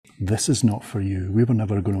this is not for you. We were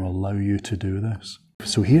never going to allow you to do this.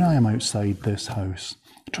 So here I am outside this house,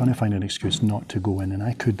 trying to find an excuse not to go in. And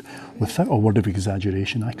I could, without a word of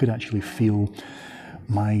exaggeration, I could actually feel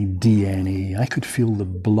my DNA. I could feel the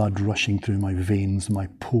blood rushing through my veins, my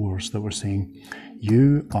pores that were saying,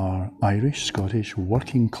 you are Irish, Scottish,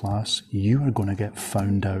 working class. You are going to get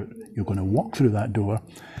found out. You're going to walk through that door,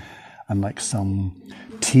 and like some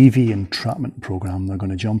TV entrapment program, they're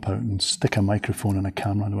going to jump out and stick a microphone and a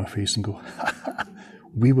camera into our face and go,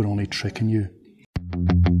 we were only tricking you.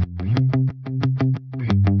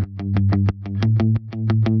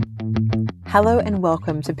 Hello and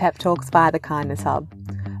welcome to Pep Talks via the Kindness Hub.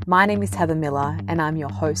 My name is Heather Miller and I'm your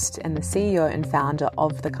host and the CEO and founder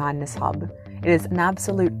of the Kindness Hub. It is an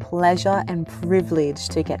absolute pleasure and privilege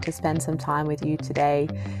to get to spend some time with you today.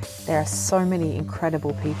 There are so many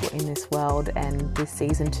incredible people in this world, and this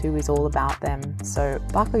season 2 is all about them. So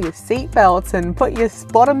buckle your seatbelts and put your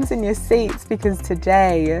bottoms in your seats, because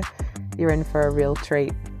today you're in for a real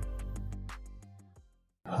treat.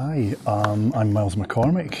 Hi, I'm Miles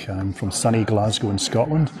McCormick. I'm from sunny Glasgow in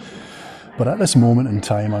Scotland. But at this moment in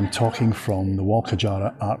time, I'm talking from the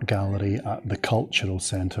Walkajara Art Gallery at the Cultural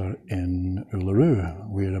Centre in Uluru.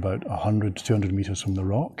 We're about 100 to 200 metres from the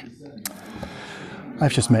rock.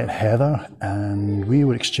 I've just met Heather and we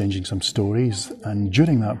were exchanging some stories, and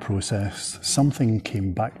during that process something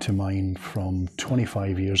came back to mind from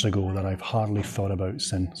 25 years ago that I've hardly thought about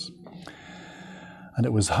since. And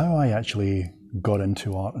it was how I actually got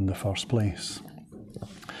into art in the first place.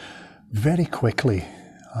 Very quickly,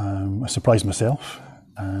 I surprised myself,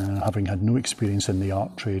 having had no experience in the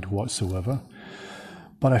art trade whatsoever,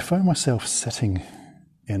 but I found myself sitting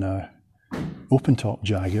in a open-top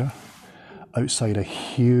Jaguar outside a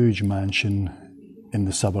huge mansion in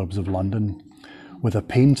the suburbs of London with a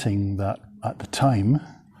painting that at the time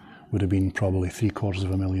would have been probably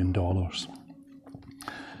 $750,000.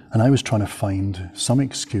 And I was trying to find some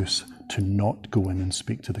excuse to not go in and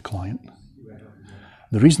speak to the client.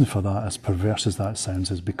 The reason for that, as perverse as that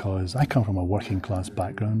sounds, is because I come from a working class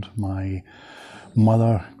background. My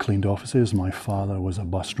mother cleaned offices, my father was a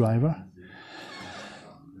bus driver,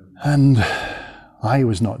 and I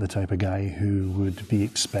was not the type of guy who would be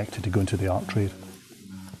expected to go into the art trade.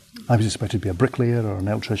 I was expected to be a bricklayer or an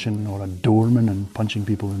electrician or a doorman and punching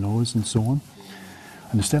people in the nose and so on.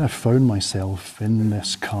 And instead I found myself in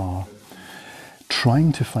this car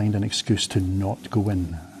trying to find an excuse to not go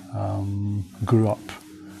in. Grew up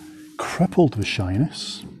crippled with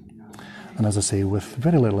shyness, and as I say, with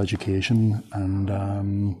very little education, and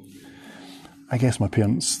I guess my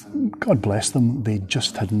parents, God bless them, they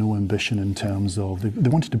just had no ambition in terms of, they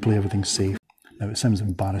wanted to play everything safe. Now it sounds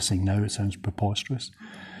embarrassing now, it sounds preposterous,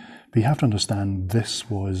 but you have to understand this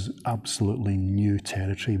was absolutely new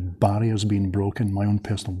territory, barriers being broken, my own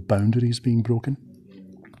personal boundaries being broken.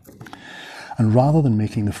 And rather than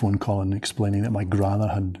making the phone call and explaining that my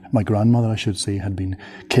grandmother, I should say, had been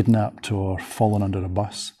kidnapped or fallen under a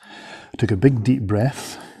bus, I took a big deep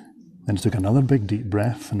breath, then took another big deep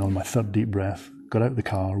breath, and on my third deep breath, got out the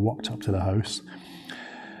car, walked up to the house,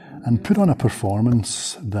 and put on a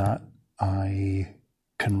performance that I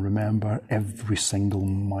can remember every single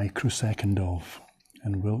microsecond of.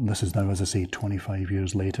 And this is now, as I say, 25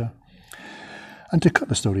 years later. And to cut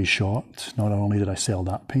the story short, not only did I sell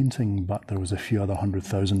that painting, but there was a few other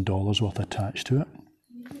 $100,000 worth attached to it.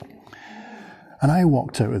 And I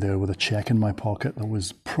walked out of there with a cheque in my pocket that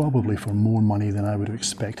was probably for more money than I would have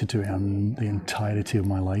expected to earn the entirety of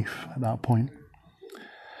my life at that point.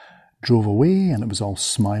 Drove away and it was all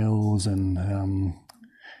smiles and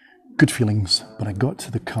good feelings. But I got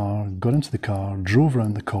into the car, drove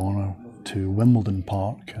around the corner to Wimbledon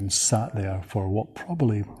Park and sat there for what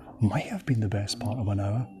probably might have been the best part of an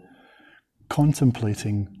hour,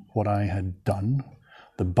 contemplating what I had done,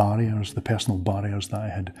 the barriers, the personal barriers that I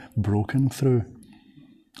had broken through,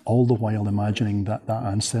 all the while imagining that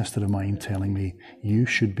ancestor of mine telling me, you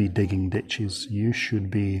should be digging ditches, you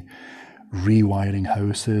should be rewiring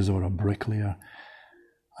houses or a bricklayer.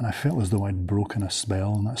 And I felt as though I'd broken a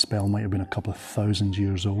spell, and that spell might have been a couple of 1,000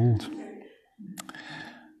 years old.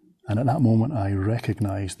 And at that moment I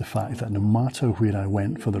recognised the fact that no matter where I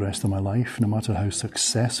went for the rest of my life, no matter how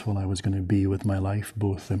successful I was going to be with my life,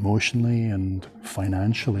 both emotionally and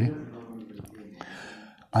financially,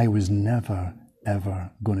 I was never,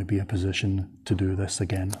 ever going to be in a position to do this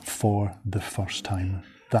again for the first time.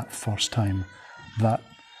 That first time, that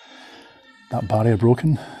barrier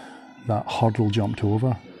broken, that hurdle jumped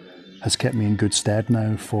over, has kept me in good stead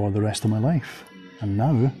now for the rest of my life. And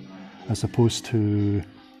now, as opposed to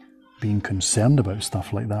being concerned about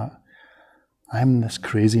stuff like that, I'm this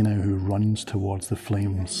crazy now who runs towards the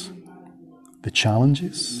flames. The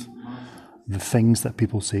challenges, the things that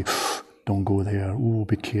people say, don't go there, oh,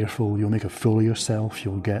 be careful, you'll make a fool of yourself,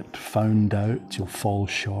 you'll get found out, you'll fall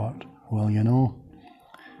short. Well, you know,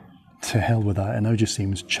 to hell with that. It now just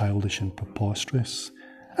seems childish and preposterous.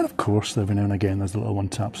 And of course, every now and again, there's a little one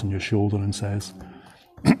taps on your shoulder and says,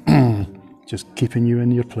 just keeping you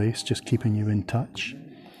in your place, just keeping you in touch.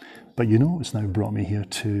 But you know, it's now brought me here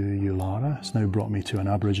to Ulara. It's now brought me to an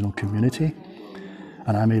Aboriginal community.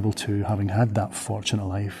 And I'm able to, having had that fortunate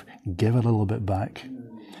life, give a little bit back,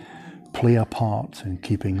 play a part in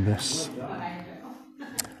keeping this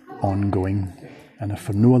ongoing. And if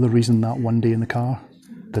for no other reason that one day in the car,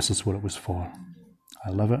 this is what it was for. I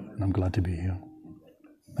love it, and I'm glad to be here.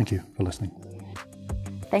 Thank you for listening.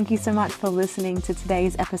 Thank you so much for listening to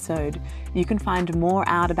today's episode. You can find more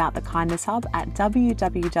out about The Kindness Hub at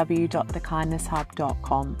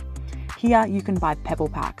www.thekindnesshub.com. Here you can buy Pebble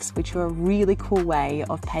Packs, which are a really cool way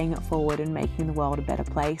of paying it forward and making the world a better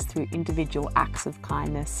place through individual acts of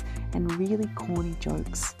kindness and really corny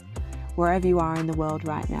jokes. Wherever you are in the world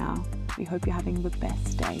right now, we hope you're having the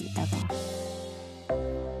best day ever.